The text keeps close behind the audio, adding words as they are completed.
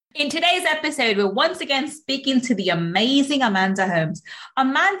In today's episode, we're once again speaking to the amazing Amanda Holmes.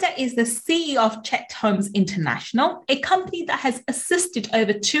 Amanda is the CEO of Chet Holmes International, a company that has assisted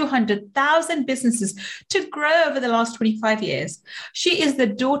over 200,000 businesses to grow over the last 25 years. She is the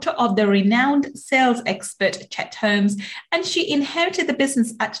daughter of the renowned sales expert Chet Holmes, and she inherited the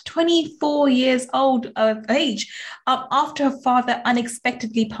business at 24 years old of age after her father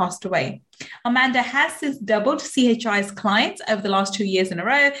unexpectedly passed away. Amanda has since doubled CHI's clients over the last 2 years in a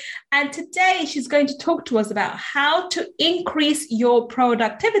row. And today she's going to talk to us about how to increase your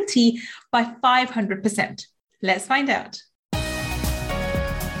productivity by 500%. Let's find out.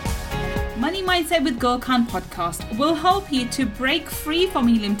 Money Mindset with Gul Khan podcast will help you to break free from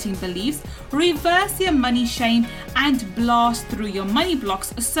your limiting beliefs, reverse your money shame, and blast through your money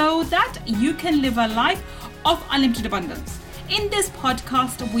blocks so that you can live a life of unlimited abundance. In this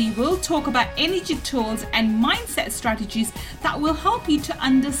podcast, we will talk about energy tools and mindset strategies that will help you to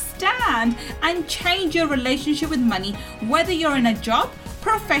understand and change your relationship with money, whether you're in a job,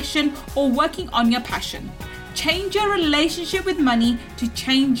 profession, or working on your passion. Change your relationship with money to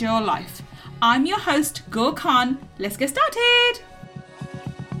change your life. I'm your host, Gul Khan. Let's get started.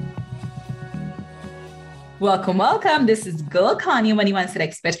 Welcome. This is Gul Khan, your money mindset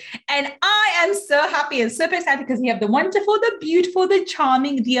expert. And I am so happy and super excited because we have the wonderful, the beautiful, the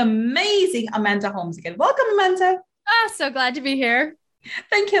charming, the amazing Amanda Holmes again. Welcome, Amanda. So glad to be here.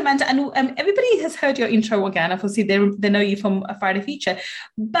 Thank you, Amanda. And everybody has heard your intro again. Obviously, they know you from a Friday Feature.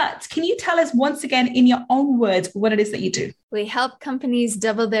 But can you tell us once again in your own words what it is that you do? We help companies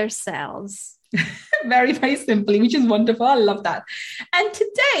double their sales. Very, very simply, which is wonderful. I love that. And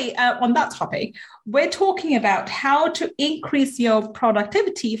today on that topic, we're talking about how to increase your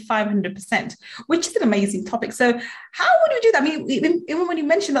productivity 500%, which is an amazing topic. So how would we do that? I mean, even when you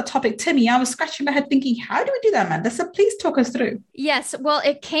mentioned that topic to me, I was scratching my head thinking, how do we do that, Amanda? So please talk us through. Yes. Well,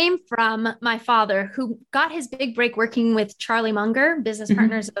 it came from my father, who got his big break working with Charlie Munger, business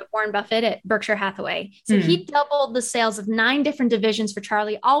partners of Warren Buffett at Berkshire Hathaway. So he doubled the sales of 9 different divisions for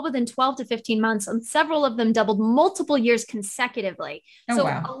Charlie, all within 12 to 15 months. And several of them doubled multiple years consecutively. So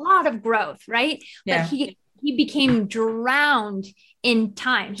a lot of growth, right? Yeah. But he became drowned in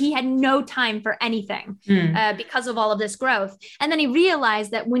time. He had no time for anything because of all of this growth. And then he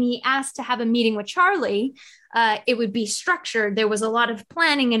realized that when he asked to have a meeting with Charlie, it would be structured. There was a lot of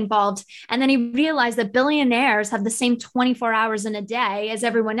planning involved. And then he realized that billionaires have the same 24 hours in a day as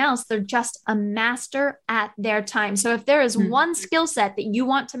everyone else. They're just a master at their time. So if there is one skill set that you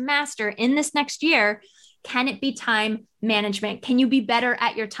want to master in this next year, can it be time management? Can you be better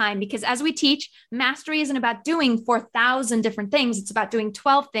at your time? Because as we teach, mastery isn't about doing 4,000 different things. It's about doing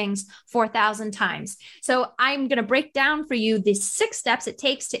 12 things 4,000 times. So I'm going to break down for you the 6 steps it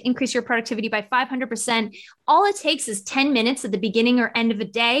takes to increase your productivity by 500%. All it takes is 10 minutes at the beginning or end of a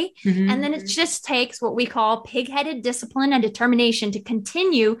day. And then it just takes what we call pig-headed discipline and determination to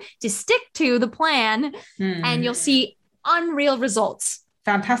continue to stick to the plan. And you'll see unreal results.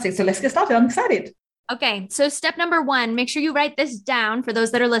 Fantastic. So let's get started. I'm excited. Okay, so step number 1, make sure you write this down for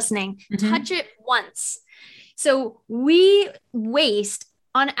those that are listening. Touch it once. So we waste,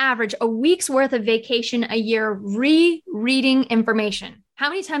 on average, a week's worth of vacation a year rereading information. How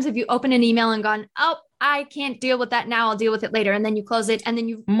many times have you opened an email and gone, oh, I can't deal with that now, I'll deal with it later. And then you close it and then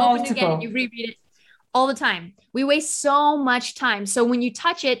you open it again and you reread it. All the time. We waste so much time. So when you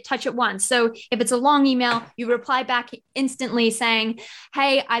touch it once. So if it's a long email, you reply back instantly saying,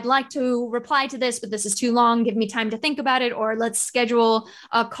 hey, I'd like to reply to this, but this is too long. Give me time to think about it. Or let's schedule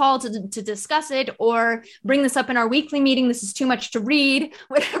a call to discuss it, or bring this up in our weekly meeting. This is too much to read,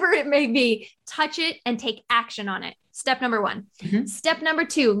 whatever it may be. Touch it and take action on it. Step number 1. Step number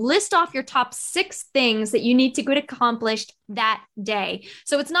 2, list off your top 6 things that you need to get accomplished that day.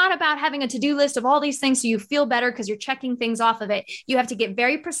 So it's not about having a to-do list of all these things so you feel better because you're checking things off of it. You have to get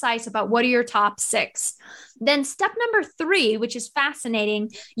very precise about what are your top 6. Then step number 3, which is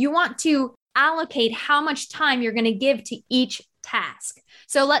fascinating, you want to allocate how much time you're going to give to each task.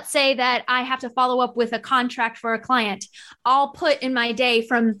 So let's say that I have to follow up with a contract for a client. I'll put in my day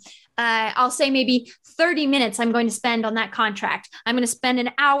from I'll say maybe 30 minutes I'm going to spend on that contract. I'm going to spend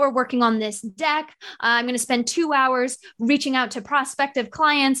an hour working on this deck. I'm going to spend 2 hours reaching out to prospective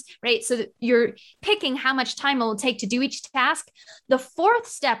clients, right? So that you're picking how much time it will take to do each task. The 4th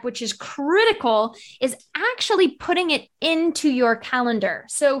step, which is critical, is actually putting it into your calendar.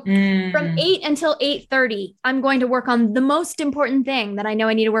 So from 8 until 8:30, I'm going to work on the most important thing that I know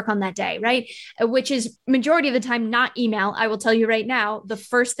I need to work on that day, right? Which is majority of the time, not email. I will tell you right now, the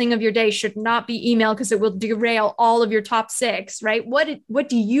first thing of your your day should not be email because it will derail all of your top 6, right? What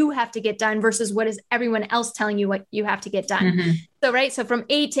do you have to get done versus what is everyone else telling you what you have to get done? Mm-hmm. So, right. So from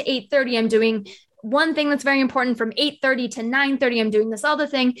 8 to 8:30, I'm doing one thing that's very important. From 8:30 to 9:30, I'm doing this other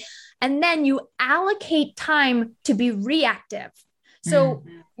thing. And then you allocate time to be reactive. So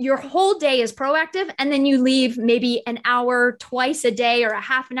your whole day is proactive, and then you leave maybe an hour twice a day or a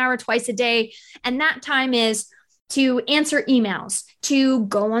half an hour twice a day. And that time is to answer emails, to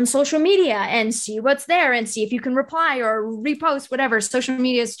go on social media and see what's there and see if you can reply or repost, whatever. Social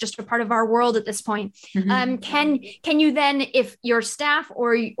media is just a part of our world at this point. Mm-hmm. Can you then, if your staff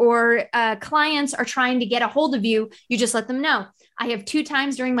or clients are trying to get a hold of you, you just let them know. I have 2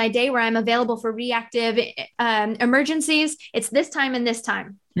 times during my day where I'm available for reactive emergencies. It's this time and this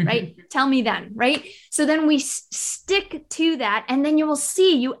time, right? Tell me then, right? So then we stick to that, and then you will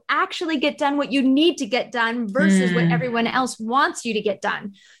see you actually get done what you need to get done versus what everyone else wants you to get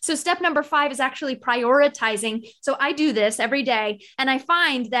done. So step number 5 is actually prioritizing. So I do this every day, and I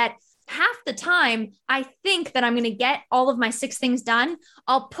find that half the time I think that I'm going to get all of my 6 things done.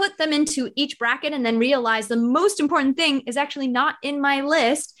 I'll put them into each bracket and then realize the most important thing is actually not in my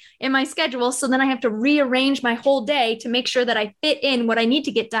list, in my schedule. So then I have to rearrange my whole day to make sure that I fit in what I need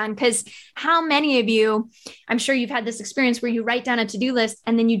to get done. Because how many of you, I'm sure you've had this experience where you write down a to-do list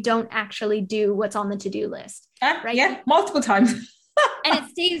and then you don't actually do what's on the to-do list, right? Yeah, multiple times. And it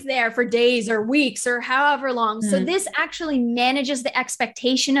stays there for days or weeks or however long. So this actually manages the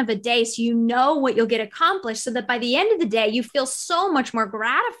expectation of a day. So you know what you'll get accomplished, so that by the end of the day, you feel so much more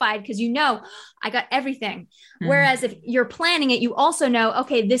gratified because you know, I got everything. Whereas if you're planning it, you also know,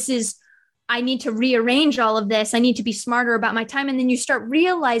 okay, I need to rearrange all of this. I need to be smarter about my time. And then you start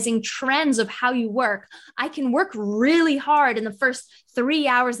realizing trends of how you work. I can work really hard in the first 3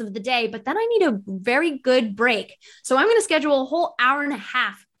 hours of the day, but then I need a very good break. So I'm going to schedule a whole hour and a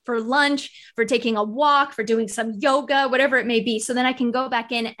half for lunch, for taking a walk, for doing some yoga, whatever it may be. So then I can go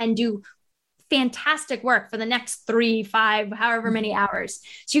back in and do fantastic work for the next 3, 5, however many hours.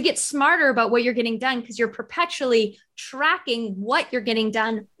 So you get smarter about what you're getting done because you're perpetually tracking what you're getting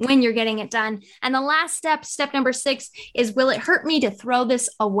done when you're getting it done. And the last step number 6 is, will it hurt me to throw this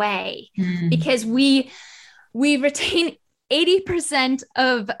away? Because we retain 80%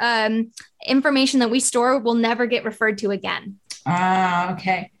 of information that we store will never get referred to again.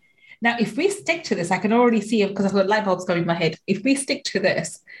 Okay. Now, if we stick to this, I can already see it because I've got light bulbs going in my head. If we stick to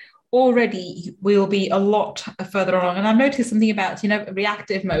this, already we'll be a lot further along. And I've noticed something about,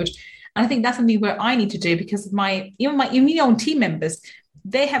 reactive mode. And I think that's something where I need to do because even my own team members,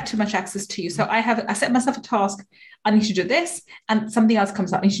 they have too much access to you. So I set myself a task. I need to do this and something else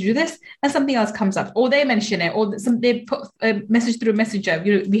comes up. I need to do this and something else comes up, or they mention it, or they put a message through a messenger.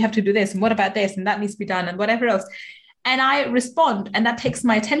 We have to do this. And what about this? And that needs to be done and whatever else. And I respond, and that takes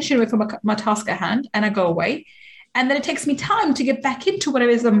my attention away from my task at hand, and I go away. And then it takes me time to get back into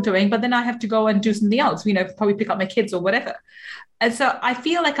whatever it is I'm doing, but then I have to go and do something else, probably pick up my kids or whatever. And so I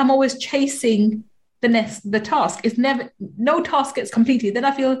feel like I'm always chasing the task. It's never, no task gets completed. Then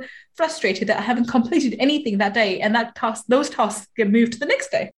I feel frustrated that I haven't completed anything that day, and those tasks get moved to the next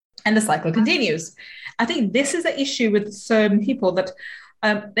day, and the cycle continues. I think this is the issue with certain people that,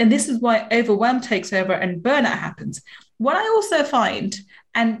 and this is why overwhelm takes over and burnout happens. What I also find,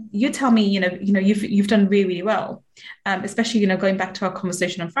 and you tell me, you've done really, really well, especially, going back to our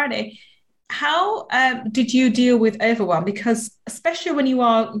conversation on Friday. How did you deal with overwhelm? Because especially when you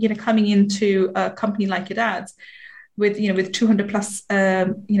are, coming into a company like your dad's with 200 plus,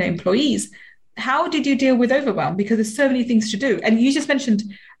 employees, how did you deal with overwhelm? Because there's so many things to do. And you just mentioned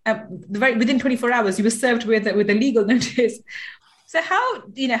within 24 hours, you were served with a legal notice. So how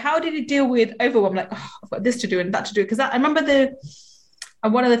did you deal with overwhelm? Like, I've got this to do and that to do. Because I remember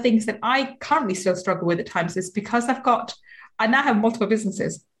one of the things that I currently still struggle with at times is because I now have multiple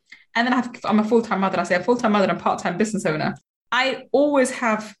businesses. And then I'm a full-time mother. I say a full-time mother and a part-time business owner. I always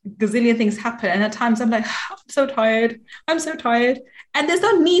have gazillion things happen. And at times I'm like, I'm so tired. And there's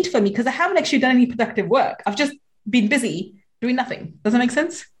no need for me because I haven't actually done any productive work. I've just been busy doing nothing. Does that make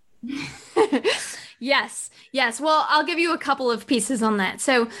sense? Yes. Well, I'll give you a couple of pieces on that.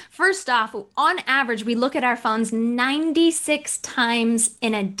 So first off, on average, we look at our phones 96 times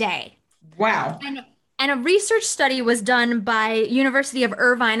in a day. Wow. And a research study was done by University of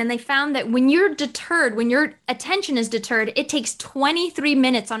Irvine, and they found that when you're deterred, when your attention is deterred, it takes 23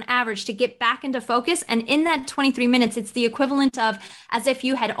 minutes on average to get back into focus. And in that 23 minutes, it's the equivalent of as if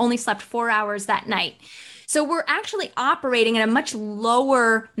you had only slept 4 hours that night. So we're actually operating at a much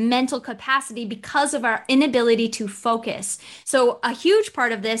lower mental capacity because of our inability to focus. So a huge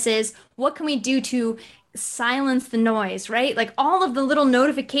part of this is what can we do to silence the noise, right? Like all of the little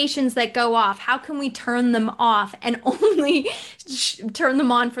notifications that go off, how can we turn them off and only turn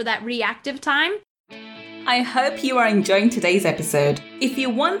them on for that reactive time? I hope you are enjoying today's episode. If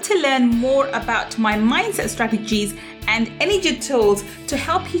you want to learn more about my mindset strategies and energy tools to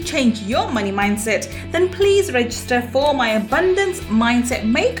help you change your money mindset, then please register for my Abundance Mindset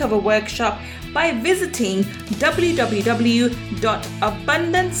Makeover Workshop by visiting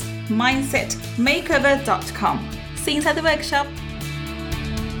www.abundancemindsetmakeover.com. See you inside the workshop.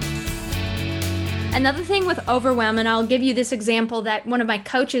 Another thing with overwhelm, and I'll give you this example that one of my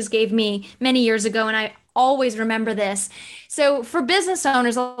coaches gave me many years ago, and I always remember this. So for business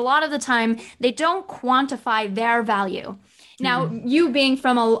owners, a lot of the time, they don't quantify their value. Now, you being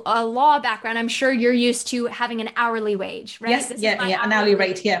from a law background, I'm sure you're used to having an hourly wage, right? Yes, an hourly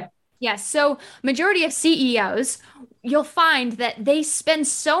rate, yeah. Yes. So majority of CEOs, you'll find that they spend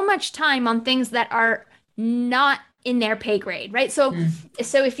so much time on things that are not in their pay grade, right? So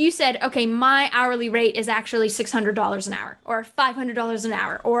if you said, okay, my hourly rate is actually $600 an hour or $500 an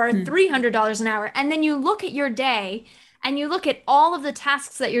hour or $300 an hour, and then you look at your day and you look at all of the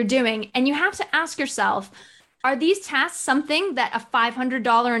tasks that you're doing, and you have to ask yourself, are these tasks something that a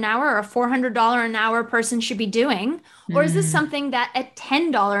 $500 an hour or a $400 an hour person should be doing? Or is this something that a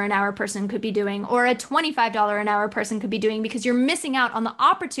 $10 an hour person could be doing, or a $25 an hour person could be doing? Because you're missing out on the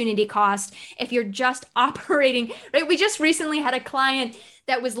opportunity cost if you're just operating, right? We just recently had a client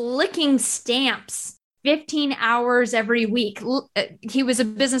that was licking stamps 15 hours every week. He was a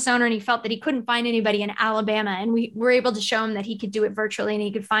business owner and he felt that he couldn't find anybody in Alabama. And we were able to show him that he could do it virtually and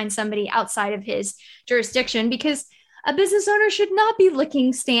he could find somebody outside of his jurisdiction, because a business owner should not be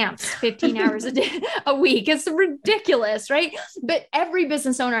licking stamps 15 hours a week. It's ridiculous, right? But every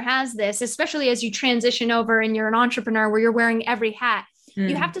business owner has this, especially as you transition over and you're an entrepreneur where you're wearing every hat.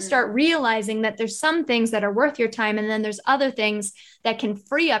 You have to start realizing that there's some things that are worth your time, and then there's other things that can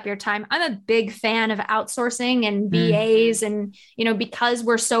free up your time. I'm a big fan of outsourcing and VAs, and, you know, because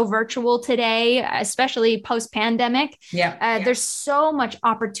we're so virtual today, especially post-pandemic, there's so much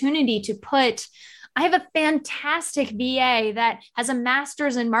opportunity to put. I have a fantastic VA that has a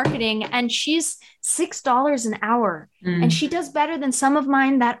master's in marketing, and she's $6 an hour, and she does better than some of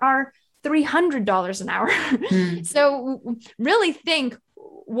mine that are $300 an hour. So really think,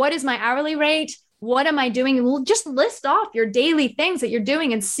 what is my hourly rate? What am I doing? Well, just list off your daily things that you're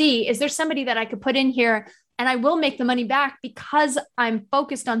doing and see, is there somebody that I could put in here and I will make the money back because I'm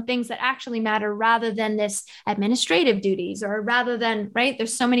focused on things that actually matter rather than this administrative duties, or rather than, right?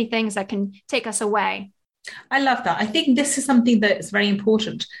 There's so many things that can take us away. I love that. I think this is something that is very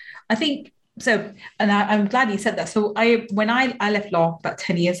important. I think so. And I'm glad you said that. So when I left law about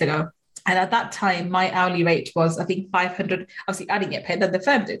 10 years ago, and at that time, my hourly rate was, I think, 500. Obviously, I didn't get paid, then the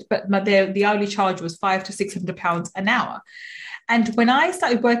firm did, but the hourly charge was £500 to £600 an hour. And when I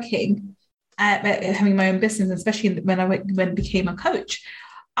started working, having my own business, especially when I became a coach,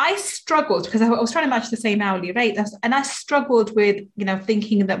 I struggled because I was trying to match the same hourly rate, and I struggled with, you know,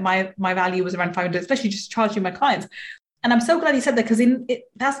 thinking that my value was around 500, especially just charging my clients. And I'm so glad you said that, because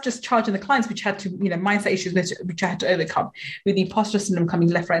that's just charging the clients, which had to, you know, mindset issues which I had to overcome with the imposter syndrome coming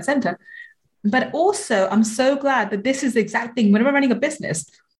left, right, center. But also, I'm so glad that this is the exact thing. When we're running a business,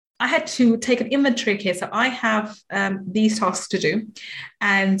 I had to take an inventory here. So I have these tasks to do.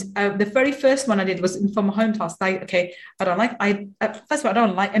 And the very first one I did was from a home task. First of all,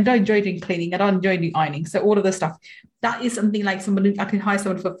 I don't enjoy doing cleaning. I don't enjoy doing ironing. So all of the stuff, that is something like I can hire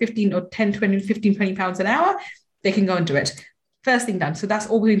someone for 15 or 10, 20, 15, 20 pounds an hour. They can go and do it. First thing done. So that's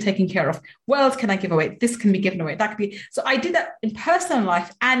all been taken care of. What else can I give away? This can be given away. That could be. So I did that in personal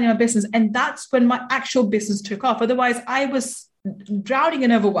life and in my business. And that's when my actual business took off. Otherwise, I was drowning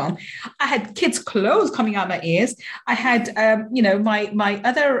in overwhelm. I had kids' clothes coming out my ears. I had, my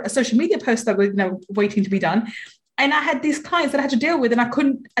other social media posts that were, waiting to be done. And I had these clients that I had to deal with, and I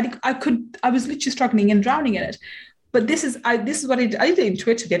was literally struggling and drowning in it. But this is what I did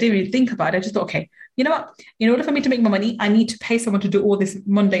intuitively. I didn't even think about it. I just thought, okay, you know what? In order for me to make more money, I need to pay someone to do all these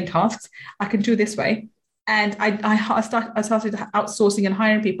mundane tasks. I can do it this way. And I started outsourcing and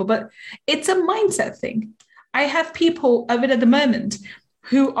hiring people. But it's a mindset thing. I have people over at the moment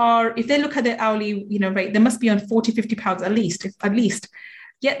who are, if they look at their hourly, rate, they must be on 40, 50 pounds at least.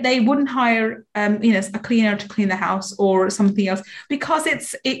 Yet they wouldn't hire, a cleaner to clean the house or something else, because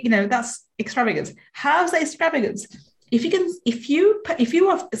that's extravagance. How's that extravagance? If you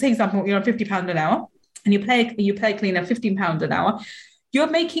are, say, example, you're on £50 an hour and you pay a cleaner £15 an hour, you're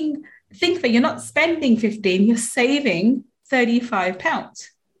think that you're not spending 15, you're saving £35.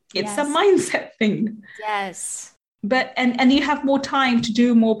 It's a mindset thing. Yes. and you have more time to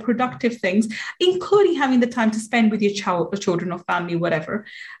do more productive things, including having the time to spend with your child or children or family, whatever.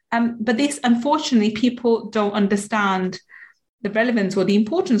 But this, unfortunately, people don't understand the relevance or the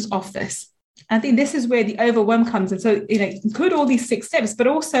importance of this. I think this is where the overwhelm comes. And so, include all these 6 steps, but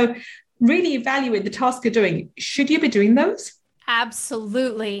also really evaluate the task you're doing. Should you be doing those?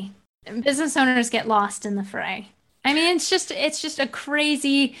 Absolutely. Business owners get lost in the fray. I mean, it's just a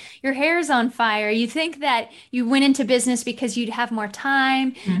crazy, your hair's on fire. You think that you went into business because you'd have more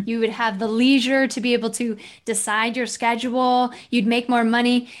time, you would have the leisure to be able to decide your schedule, you'd make more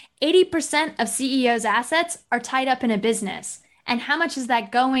money. 80% of CEOs' assets are tied up in a business. And how much is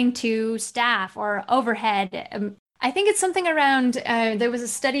that going to staff or overhead? I think it's something around, there was a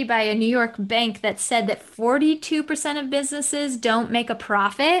study by a New York bank that said that 42% of businesses don't make a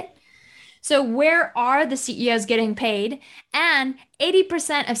profit. So where are the CEOs getting paid? And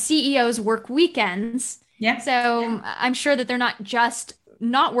 80% of CEOs work weekends. Yeah. So I'm sure that they're not just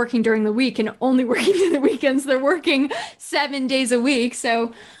not working during the week and only working during the weekends. They're working 7 days a week.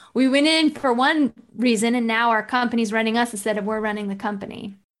 So we went in for one reason, and now our company's running us instead of we're running the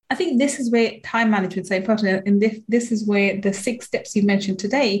company. I think this is where time management is so important. And this is where the 6 steps you mentioned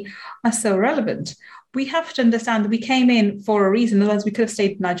today are so relevant. We have to understand that we came in for a reason, otherwise we could have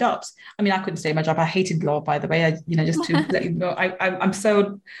stayed in our jobs. I mean, I couldn't stay in my job. I hated law, by the way. Just to let you know,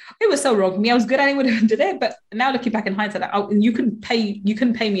 it was so wrong for me. I was good at it, would have done it, but now looking back in hindsight, you couldn't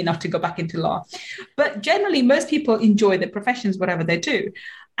pay me enough to go back into law. But generally, most people enjoy their professions, whatever they do.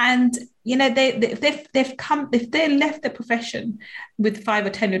 And, if they left their profession with 5 or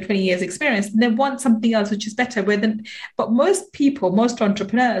 10 or 20 years experience, they want something else, which is better. But most people, most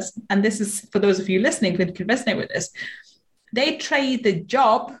entrepreneurs, and this is for those of you listening who can resonate with this, they trade the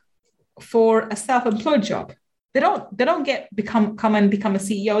job for a self-employed job. They don't come and become a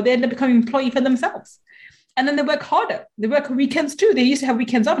CEO. They end up becoming an employee for themselves. And then they work harder. They work weekends too. They used to have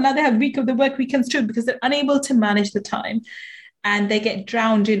weekends off. Now they work weekends too because they're unable to manage the time. And they get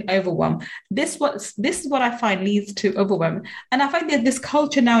drowned in overwhelm. This is what I find leads to overwhelm. And I find that this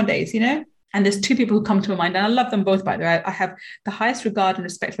culture nowadays, and there's 2 people who come to my mind, and I love them both, by the way. I have the highest regard and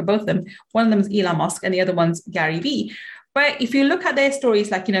respect for both of them. One of them is Elon Musk and the other one's Gary Vee. But if you look at their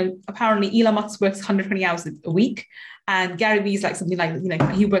stories, apparently Elon Musk works 120 hours a week, and Gary Vee is something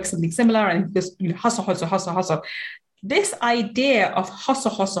like, he works something similar, and just hustle. This idea of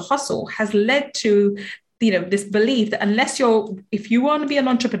hustle has led to this belief that if you want to be an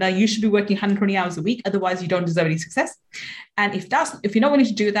entrepreneur, you should be working 120 hours a week. Otherwise, you don't deserve any success. And if you're not willing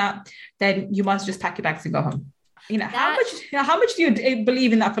to do that, then you must just pack your bags and go home. How much do you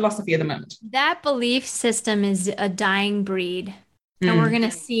believe in that philosophy at the moment? That belief system is a dying breed. And we're going to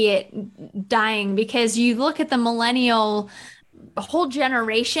see it dying because you look at the millennial whole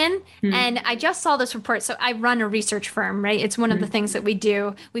generation. And I just saw this report. So I run a research firm, right? It's one of the things that we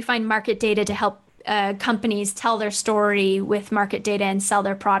do. We find market data to help companies tell their story with market data and sell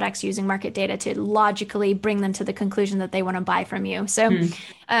their products using market data to logically bring them to the conclusion that they want to buy from you. So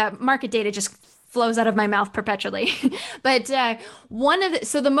market data just flows out of my mouth perpetually. But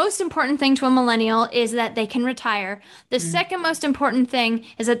the most important thing to a millennial is that they can retire. The second most important thing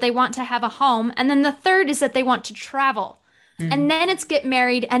is that they want to have a home. And then the third is that they want to travel. And then it's get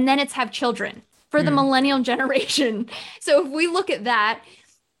married, and then it's have children for the millennial generation. So if we look at that,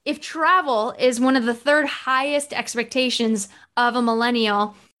 if travel is one of the third highest expectations of a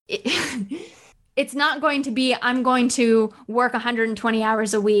millennial, it's not going to be, I'm going to work 120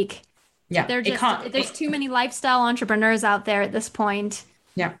 hours a week. Yeah, there's too many lifestyle entrepreneurs out there at this point.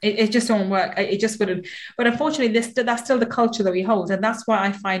 Yeah, it just won't work. It just wouldn't. But unfortunately, that's still the culture that we hold. And that's why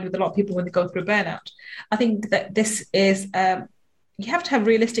I find with a lot of people when they go through burnout, I think that this is... you have to have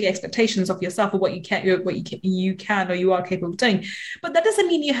realistic expectations of yourself or what you can or you are capable of doing. But that doesn't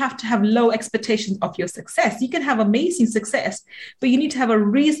mean you have to have low expectations of your success. You can have amazing success, but you need to have a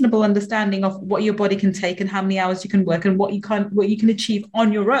reasonable understanding of what your body can take and how many hours you can work and what you can achieve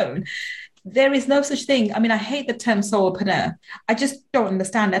on your own. There is no such thing. I mean, I hate the term solopreneur. I just don't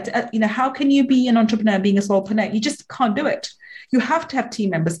understand that. How can you be an entrepreneur being a solopreneur? You just can't do it. You have to have team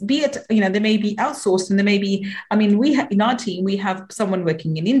members, be it, they may be outsourced and there may be, in our team, we have someone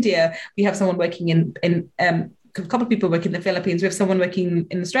working in India. We have someone working in a couple of people working in the Philippines. We have someone working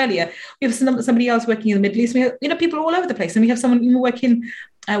in Australia. We have somebody else working in the Middle East. We have, people all over the place. And we have someone even working,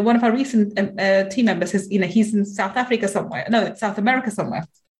 one of our recent team members, he's in South America somewhere.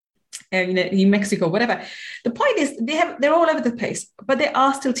 New Mexico, whatever. The point is they're all over the place, but they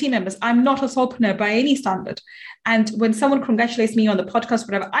are still team members. I'm not a solopreneur by any standard. And when someone congratulates me on the podcast,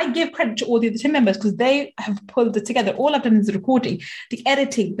 whatever, I give credit to all the other team members because they have pulled it together. All I've done is the recording, the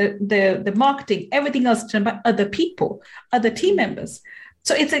editing, the marketing, everything else done by other people, other team members.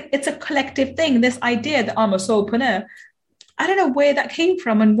 So it's a collective thing. This idea that I'm a solopreneur, I don't know where that came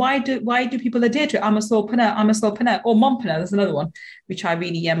from and why do people adhere to it? I'm a solopreneur, or mompreneur. There's another one which I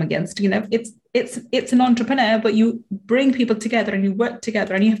really am against. It's an entrepreneur, but you bring people together and you work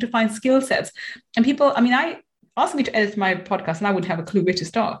together and you have to find skill sets. And people, I asked me to edit my podcast and I wouldn't have a clue where to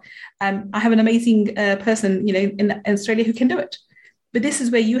start. I have an amazing person, in Australia who can do it. But this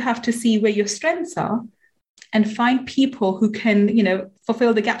is where you have to see where your strengths are and find people who can,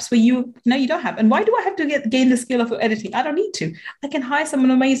 fulfill the gaps where you don't have. And why do I have to gain the skill of editing? I don't need to. I can hire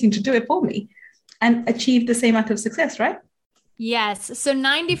someone amazing to do it for me and achieve the same amount of success, right? Yes. So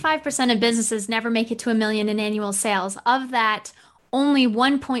 95% of businesses never make it to $1 million in annual sales. Of that, only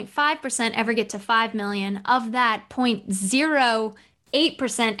 1.5% ever get to 5 million. Of that,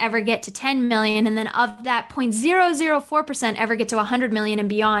 0.08% ever get to 10 million. And then of that, 0.004% ever get to 100 million and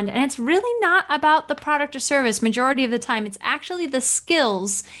beyond. And it's really not about the product or service. Majority of the time, it's actually the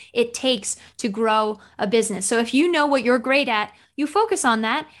skills it takes to grow a business. So if you know what you're great at, you focus on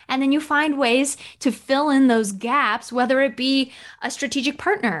that, and then you find ways to fill in those gaps, whether it be a strategic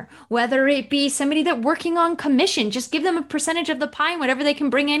partner, whether it be somebody that working on commission, just give them a percentage of the pie and whatever they can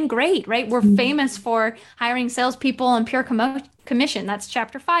bring in, great, right? We're famous for hiring salespeople on pure commission. That's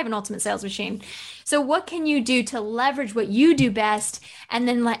chapter 5 in Ultimate Sales Machine. So what can you do to leverage what you do best and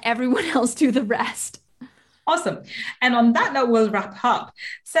then let everyone else do the rest? Awesome. And on that note, we'll wrap up.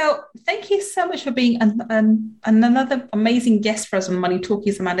 So thank you so much for being another amazing guest for us on Money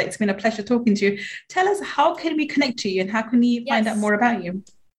Talkies, Amanda. It's been a pleasure talking to you. Tell us, how can we connect to you and how can we find out more about you?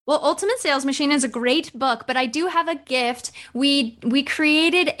 Well, Ultimate Sales Machine is a great book, but I do have a gift. We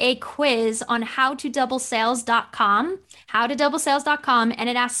created a quiz on howtodoublesales.com, and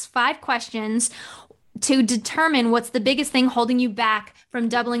it asks 5 questions to determine what's the biggest thing holding you back from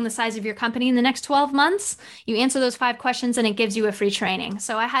doubling the size of your company in the next 12 months. You answer those 5 questions and it gives you a free training.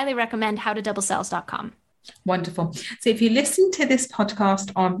 So I highly recommend howtodoublesales.com. Wonderful. So if you listen to this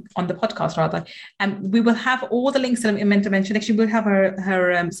podcast on the podcast rather, we will have all the links that Amanda mentioned. Actually, we'll have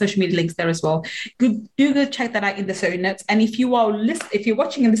her social media links there as well. Do go check that out in the show notes. And if you are if you're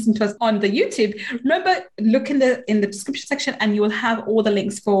watching and listening to us on the YouTube, remember, look in the description section and you will have all the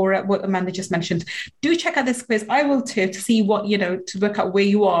links for what Amanda just mentioned. Do check out this quiz. I will too, to see what, to work out where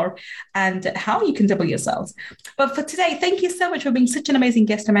you are and how you can double your sales. But for today, thank you so much for being such an amazing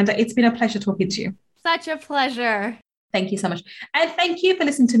guest, Amanda. It's been a pleasure talking to you. Such a pleasure. Thank you so much. And thank you for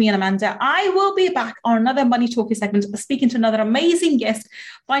listening to me and Amanda. I will be back on another Money Talkie segment, speaking to another amazing guest,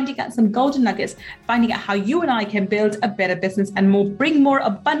 finding out some golden nuggets, finding out how you and I can build a better business and bring more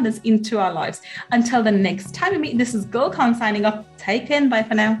abundance into our lives. Until the next time we meet, this is Gul Khan signing off. Take care and bye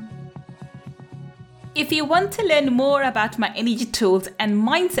for now. If you want to learn more about my energy tools and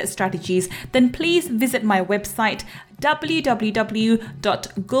mindset strategies, then please visit my website,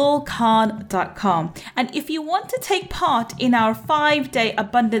 www.gulkhan.com. And if you want to take part in our 5-day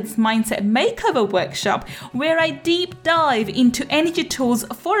abundance mindset makeover workshop, where I deep dive into energy tools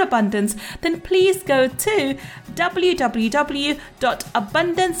for abundance, then please go to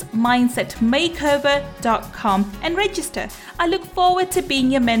www.abundancemindsetmakeover.com and register. I look forward to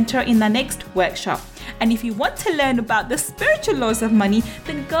being your mentor in the next workshop. And if you want to learn about the spiritual laws of money,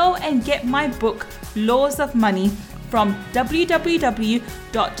 then go and get my book, Laws of Money, from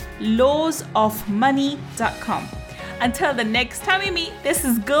www.lawsofmoney.com. Until the next time we meet, this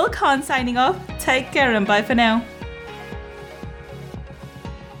is Gul Khan signing off. Take care and bye for now.